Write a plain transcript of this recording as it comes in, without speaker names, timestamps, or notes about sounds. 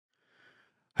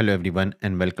Hello everyone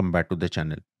and welcome back to the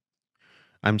channel.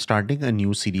 I'm starting a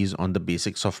new series on the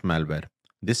basics of malware.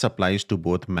 This applies to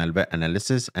both malware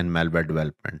analysis and malware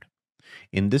development.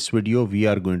 In this video, we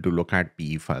are going to look at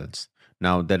PE files.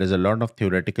 Now, there is a lot of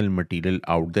theoretical material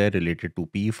out there related to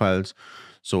PE files.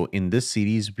 So in this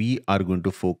series, we are going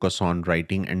to focus on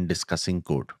writing and discussing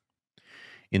code.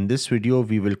 In this video,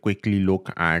 we will quickly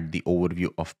look at the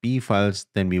overview of PE files.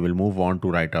 Then we will move on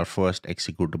to write our first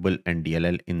executable and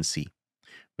DLL in C.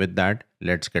 With that,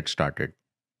 let's get started.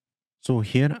 So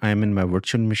here I am in my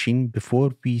virtual machine.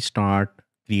 Before we start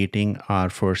creating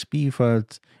our first P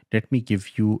files, let me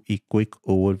give you a quick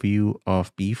overview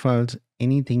of P files.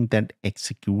 Anything that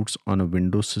executes on a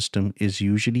Windows system is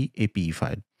usually a P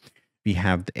file. We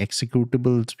have the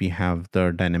executables, we have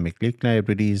the dynamic link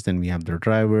libraries, then we have the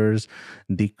drivers,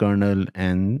 the kernel,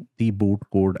 and the boot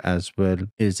code as well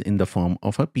is in the form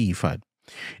of a P file.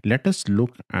 Let us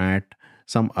look at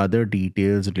some other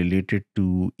details related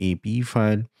to a P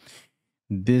file.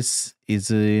 This is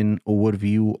an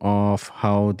overview of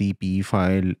how the PE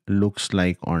file looks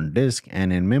like on disk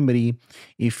and in memory.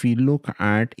 If we look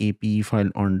at a PE file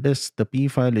on disk, the PE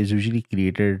file is usually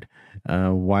created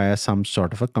via some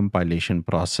sort of a compilation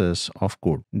process of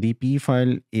code. The PE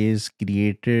file is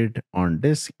created on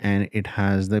disk and it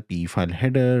has the PE file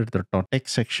header, the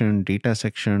text section, data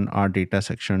section, R data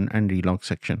section, and relog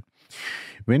section.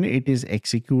 When it is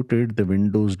executed, the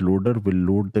Windows loader will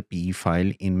load the PE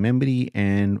file in memory,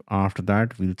 and after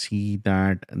that, we'll see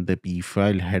that the PE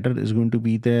file header is going to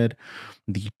be there.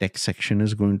 The text section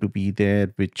is going to be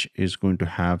there, which is going to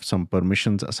have some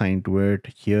permissions assigned to it.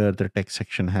 Here, the text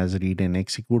section has read and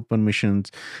execute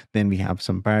permissions. Then we have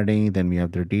some padding. Then we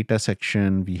have the data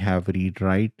section. We have read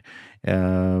write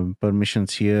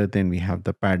permissions here. Then we have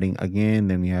the padding again.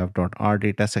 Then we have .r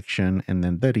data section and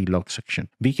then the relog section.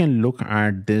 We can look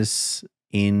at this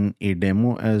in a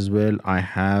demo as well. I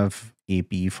have a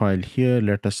PE file here.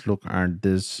 Let us look at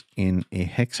this in a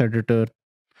hex editor.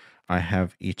 I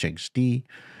have hxd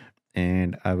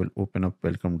and I will open up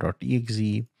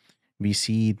welcome.exe. We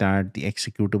see that the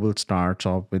executable starts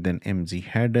off with an mz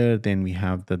header. Then we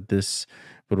have that this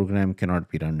program cannot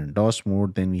be run in DOS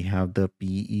mode. Then we have the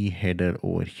PE header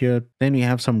over here. Then we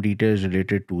have some details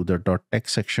related to the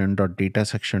 .text section, .data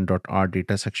section, .r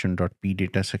data section, .p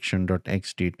data section,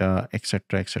 .x data,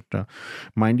 etc., etc.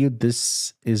 Mind you,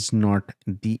 this is not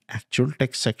the actual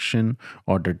text section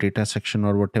or the data section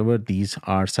or whatever. These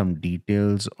are some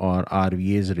details or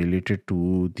RVAs related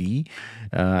to the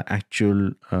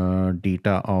actual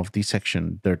data of the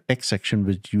section. The text section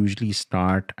which usually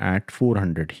start at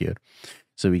 400 here.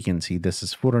 So we can see this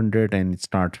is 400 and it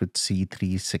starts with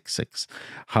C366.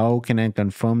 How can I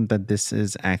confirm that this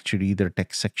is actually the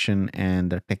text section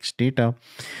and the text data?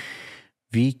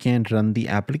 We can run the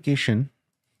application.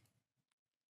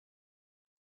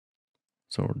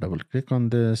 So double click on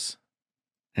this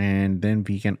and then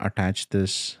we can attach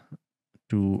this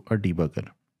to a debugger.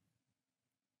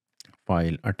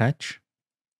 File attach,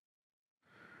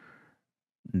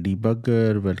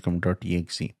 debugger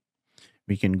welcome.exe.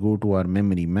 We can go to our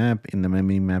memory map. In the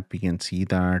memory map, we can see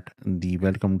that the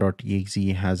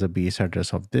welcome.exe has a base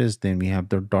address of this. Then we have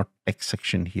the .text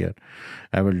section here.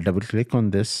 I will double click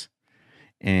on this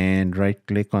and right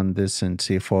click on this and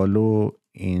say follow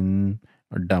in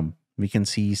a dump. We can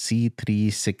see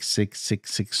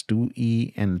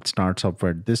C366662E and it starts off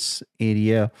at this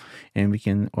area. And we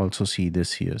can also see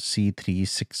this here,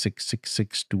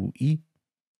 C366662E.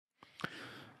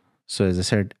 So as I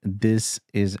said, this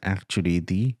is actually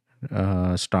the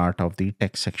start of the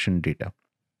text section data.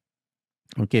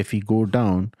 Okay, if we go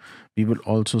down, we will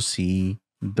also see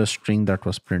the string that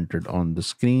was printed on the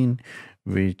screen,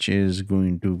 which is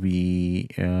going to be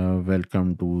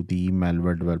welcome to the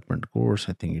malware development course.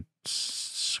 I think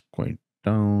it's quite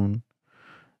down.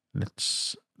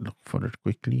 Let's look for it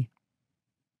quickly.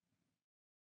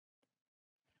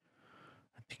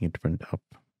 I think it went up.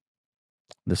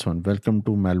 This one, welcome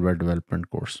to malware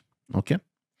development course. Okay.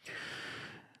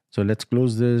 So let's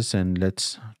close this and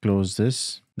let's close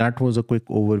this. That was a quick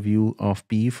overview of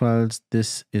PE files.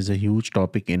 This is a huge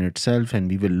topic in itself, and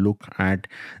we will look at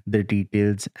the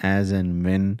details as and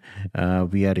when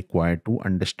we are required to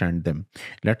understand them.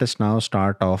 Let us now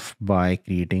start off by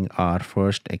creating our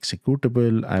first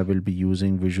executable. I will be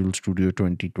using Visual Studio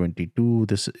 2022.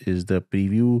 This is the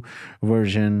preview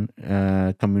version,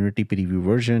 community preview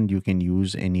version. You can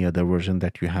use any other version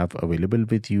that you have available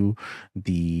with you.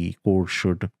 The code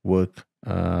should work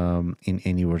in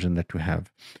any version that you have.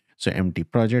 So empty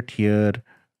project here.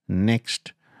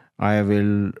 Next, I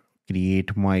will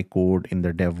create my code in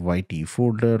the dev YT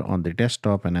folder on the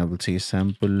desktop and I will say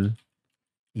sample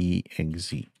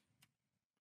exe.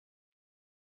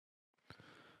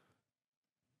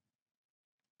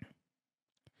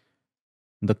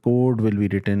 The code will be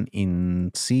written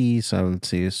in C, so I will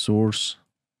say source.c,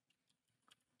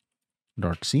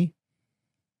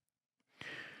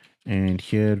 and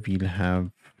here we'll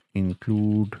have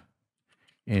include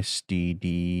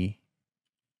stdio.h,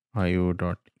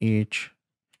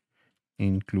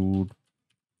 include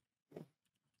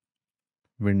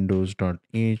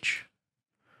windows.h,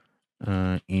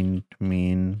 int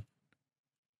main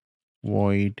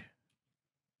void,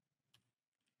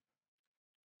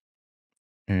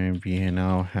 and we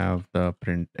now have the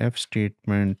printf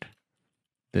statement.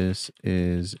 This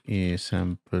is a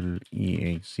sample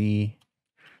exe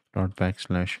dot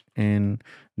backslash n.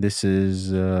 This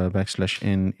is backslash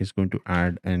n is going to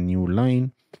add a new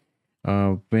line.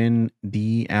 When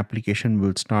the application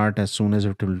will start, as soon as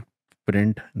it will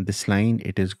print this line,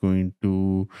 it is going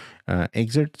to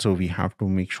exit. So we have to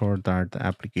make sure that the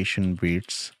application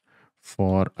waits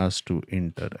for us to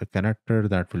enter a character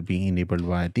that will be enabled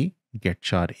by the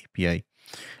getchar API.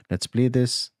 Let's play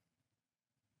this.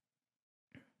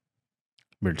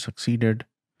 Build succeeded.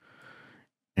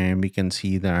 And we can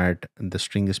see that the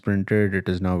string is printed. It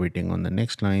is now waiting on the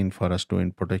next line for us to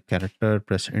input a character.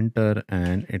 Press enter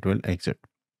and it will exit.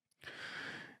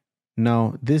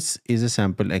 Now, this is a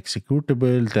sample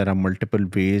executable. There are multiple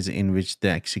ways in which the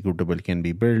executable can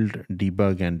be built,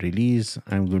 debug and release.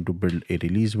 I'm going to build a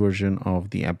release version of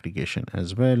the application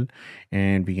as well.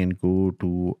 And we can go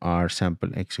to our sample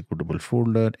executable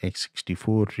folder,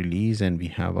 x64 release, and we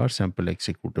have our sample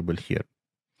executable here.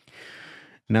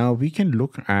 Now we can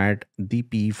look at the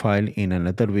P file in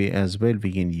another way as well.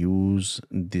 We can use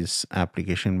this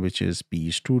application, which is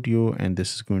P Studio, and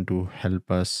this is going to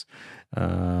help us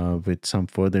with some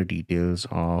further details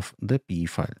of the P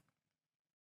file.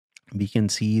 We can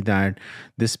see that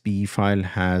this P file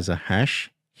has a hash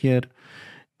here.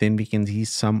 Then we can see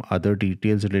some other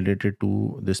details related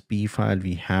to this P file.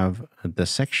 We have the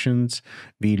sections.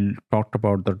 We talked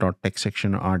about the .text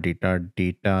section, our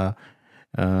data,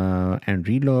 and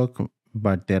relog,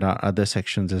 but there are other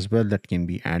sections as well that can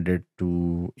be added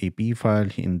to a P file.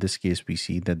 In this case, we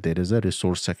see that there is a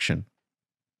resource section.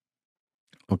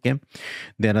 Okay,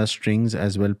 there are strings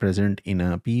as well present in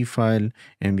a P file,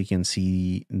 and we can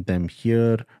see them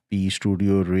here. P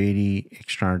Studio really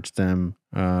extracts them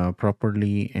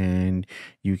properly, and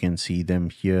you can see them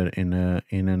here in a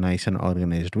nice and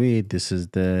organized way. This is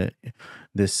the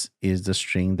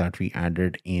string that we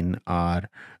added in our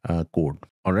code.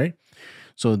 All right,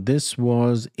 so this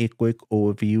was a quick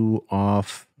overview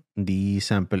of the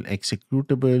sample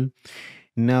executable.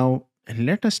 Now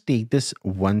let us take this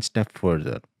one step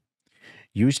further.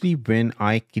 Usually when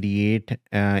I create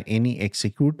any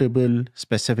executable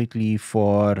specifically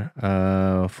for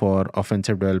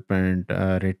offensive development,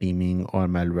 red teaming, or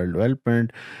malware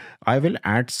development, I will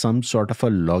add some sort of a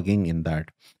logging in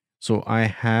that. So I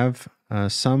have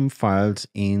some files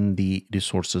in the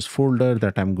resources folder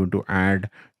that I'm going to add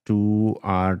to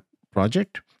our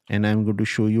project, and I'm going to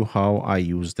show you how I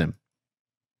use them.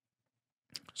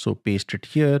 So paste it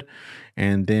here,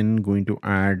 and then going to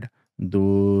add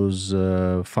those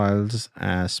files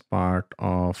as part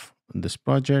of this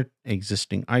project: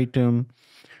 existing item,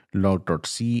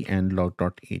 log.c, and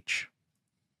log.h.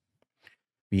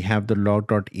 We have the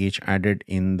log.h added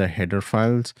in the header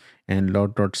files and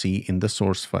log.c in the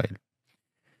source file.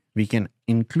 We can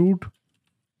include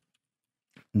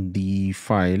the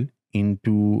file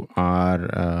into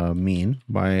our main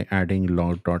by adding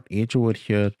log.h over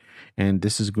here, and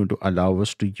this is going to allow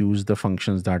us to use the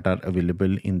functions that are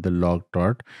available in the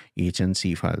log.h and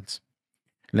c files.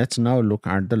 Let's now look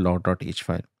at the log.h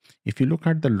file. If you look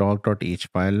at the log.h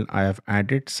file, I have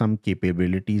added some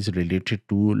capabilities related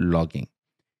to logging.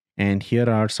 And here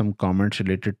are some comments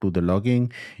related to the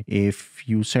logging. If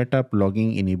you set up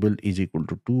logging enable is equal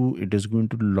to 2, it is going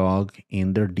to log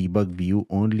in the debug view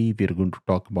only. We're going to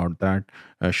talk about that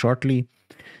shortly.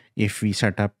 If we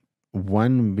set up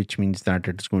 1, which means that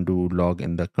it's going to log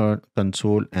in the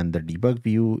console and the debug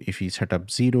view. If we set up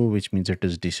 0, which means it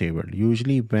is disabled.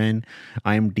 Usually when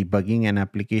I'm debugging an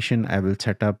application, I will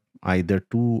set up either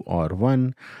 2 or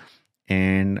 1.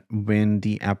 And when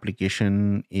the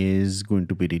application is going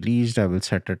to be released, I will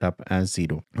set it up as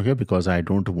 0. Okay, because I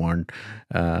don't want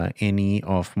any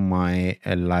of my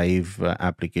live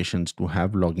applications to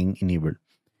have logging enabled.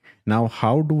 Now,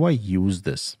 how do I use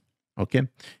this? Okay,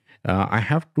 I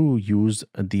have to use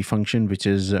the function which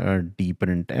is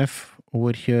dprintf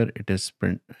over here. It is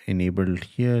print enabled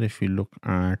here. If you look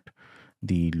at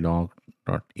the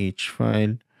log.h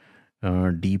file,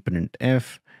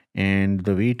 dprintf, And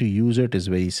the way to use it is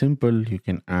very simple. You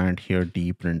can add here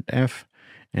dprintf,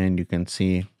 and you can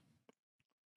say,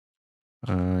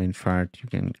 in fact, you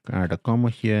can add a comma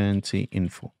here and say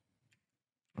info.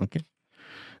 Okay.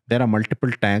 There are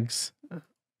multiple tags.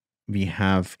 We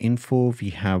have info,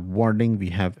 we have warning, we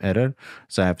have error.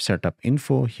 So I have set up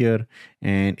info here.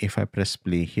 And if I press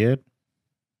play here,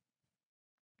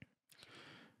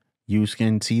 you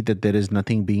can see that there is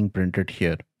nothing being printed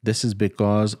here. This is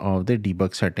because of the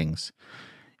debug settings.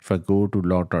 If I go to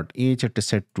log.h, it is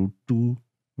set to 2,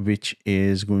 which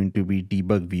is going to be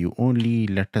debug view only.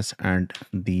 Let us add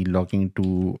the logging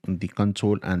to the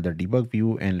console and the debug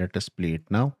view, and let us play it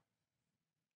now.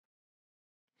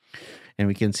 And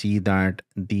we can see that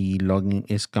the logging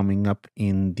is coming up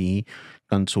in the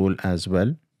console as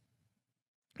well.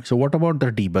 So what about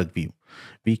the debug view?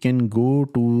 We can go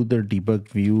to the debug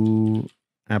view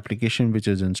application, which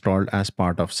is installed as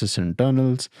part of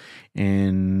sysinternals,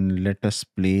 and let us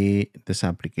play this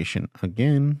application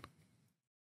again.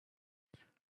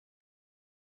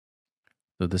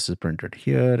 So this is printed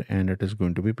here, and it is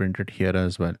going to be printed here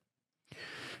as well.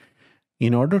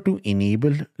 In order to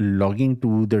enable logging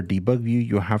to the debug view,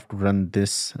 you have to run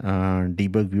this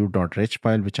debug view.reg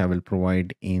file, which I will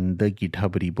provide in the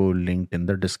GitHub repo linked in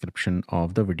the description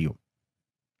of the video.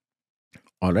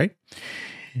 All right.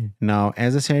 Now,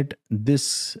 as I said,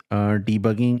 this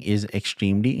debugging is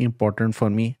extremely important for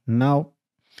me. Now,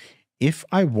 if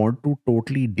I want to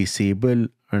totally disable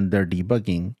the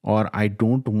debugging, or I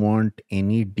don't want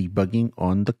any debugging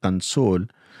on the console,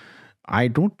 I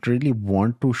don't really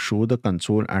want to show the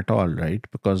console at all, right?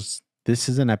 Because this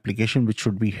is an application which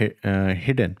should be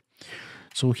hidden.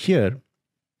 So here,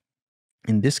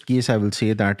 in this case, I will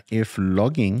say that if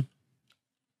logging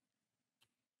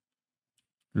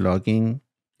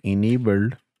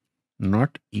enabled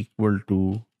not equal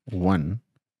to 1,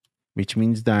 which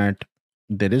means that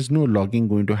there is no logging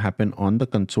going to happen on the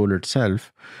console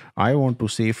itself, I want to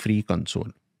say free console.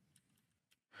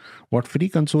 What free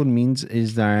console means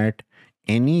is that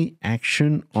any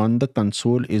action on the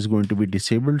console is going to be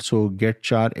disabled. So get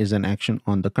char is an action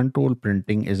on the control,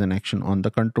 printing is an action on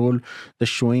the control, the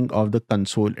showing of the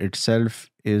console itself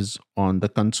is on the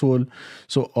console.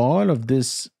 So all of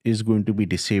this is going to be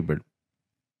disabled.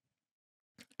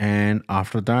 And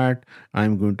after that,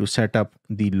 I'm going to set up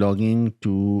the logging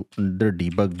to the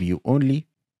debug view only.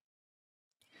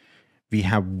 We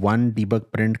have one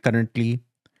debug print currently.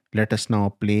 Let us now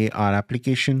play our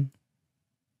application.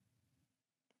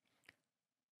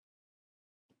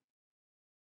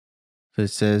 So it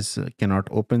says cannot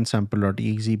open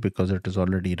sample.exe because it is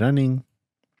already running.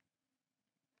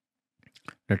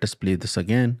 Let us play this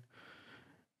again.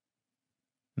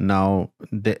 Now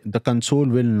the console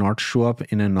will not show up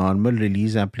in a normal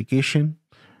release application.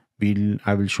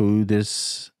 I will show you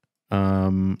this,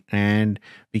 and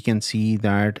we can see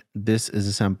that this is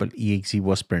a sample exe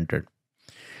was printed.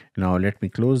 Now let me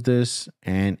close this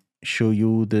and show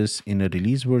you this in a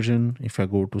release version. If I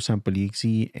go to sample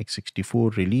exe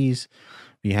x64 release,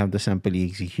 we have the sample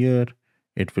exe here.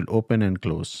 It will open and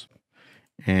close,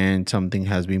 and something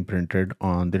has been printed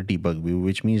on the debug view,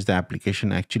 which means the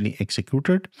application actually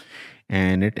executed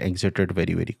and it exited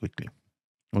very, very quickly.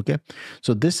 Okay,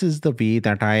 so this is the way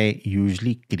that I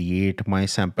usually create my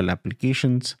sample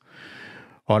applications.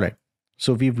 All right,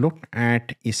 so we've looked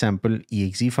at a sample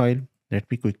exe file. Let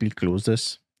me quickly close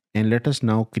this, and let us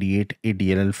now create a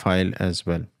DLL file as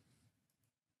well.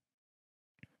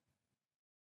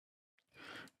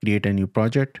 Create a new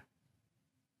project,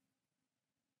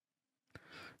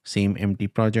 same empty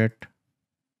project,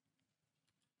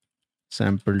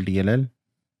 sample DLL.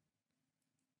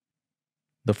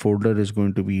 The folder is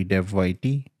going to be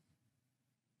devyt,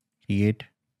 create.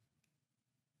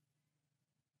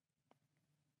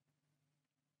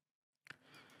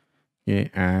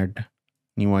 Okay, add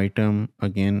new item.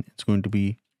 Again, it's going to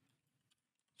be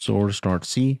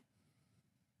source.c.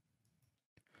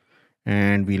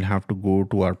 And we'll have to go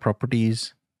to our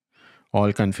properties,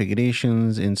 all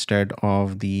configurations. Instead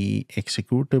of the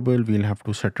executable, we'll have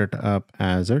to set it up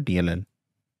as a DLL.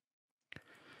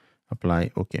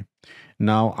 Apply. Okay.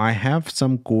 Now I have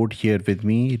some code here with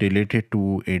me related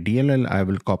to a DLL. I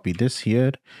will copy this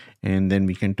here and then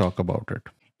we can talk about it.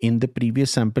 In the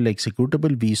previous sample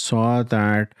executable, we saw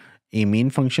that a main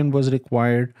function was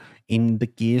required. In the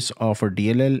case of a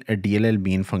DLL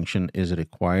main function is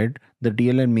required. The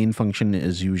DLL main function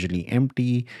is usually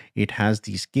empty. It has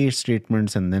these case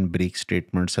statements and then break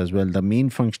statements as well. The main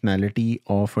functionality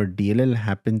of a DLL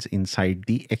happens inside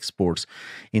the exports.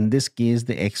 In this case,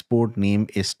 the export name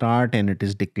is start and it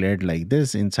is declared like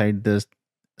this. Inside the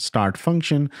start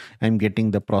function, I'm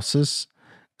getting the process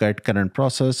get current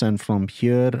process, and from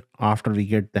here, after we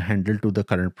get the handle to the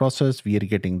current process, we are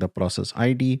getting the process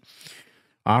ID.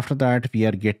 After that, we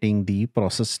are getting the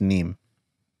process name,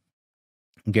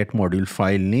 get module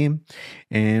file name,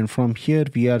 and from here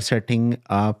we are setting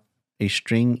up a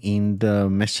string in the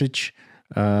message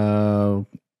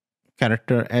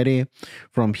character array.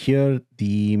 From here,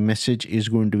 the message is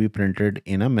going to be printed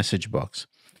in a message box.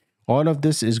 All of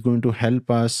this is going to help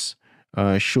us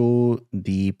show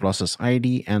the process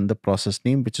ID and the process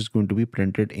name, which is going to be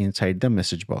printed inside the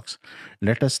message box.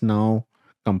 Let us now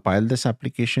compile this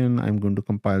application. I'm going to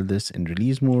compile this in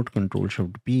release mode, Control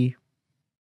Shift P.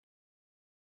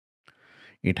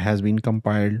 It has been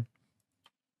compiled.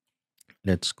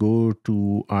 Let's go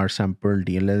to our sample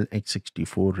DLL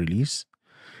x64 release,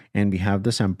 and we have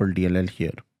the sample DLL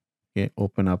here. Okay,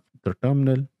 open up the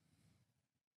terminal.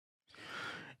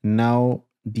 Now,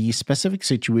 the specific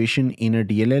situation in a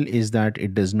DLL is that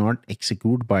it does not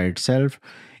execute by itself.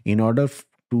 In order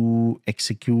to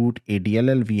execute a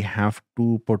DLL, we have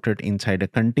to put it inside a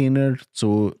container.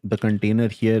 So the container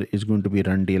here is going to be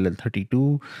run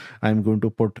DLL32. I'm going to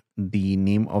put the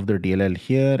name of the DLL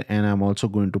here, and I'm also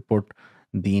going to put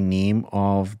the name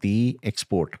of the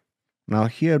export. Now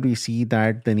here we see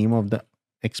that the name of the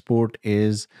export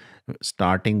is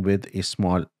starting with a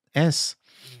small s,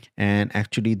 and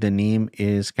actually the name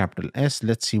is capital S.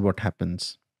 Let's see what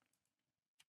happens.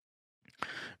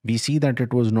 We see that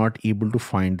it was not able to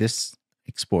find this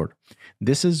export.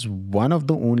 This is one of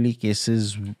the only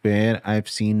cases where I've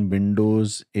seen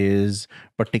Windows is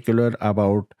particular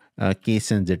about case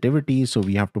sensitivity. So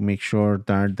we have to make sure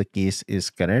that the case is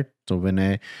correct. So when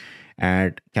I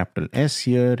add capital S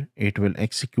here, it will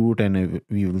execute and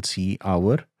we will see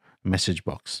our message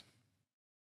box.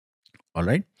 All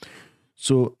right.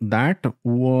 So that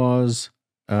was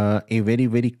a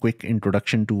very quick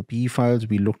introduction to P files.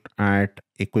 We looked at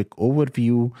a quick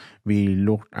overview. We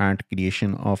looked at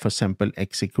creation of a sample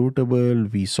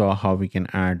executable. We saw how we can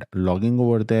add logging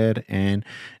over there. And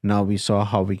now we saw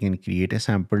how we can create a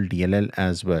sample DLL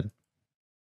as well.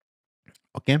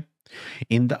 Okay.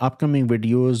 In the upcoming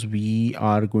videos, we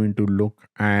are going to look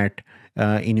at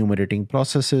enumerating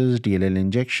processes, DLL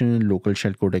injection, local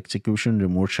shellcode execution,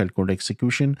 remote shellcode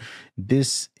execution.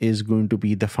 This is going to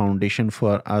be the foundation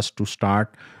for us to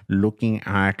start looking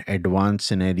at advanced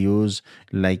scenarios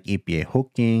like API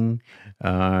hooking,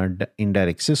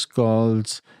 indirect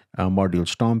syscalls, module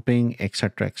stomping,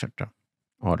 etc., etc.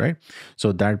 All right.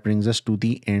 So that brings us to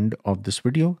the end of this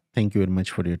video. Thank you very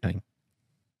much for your time.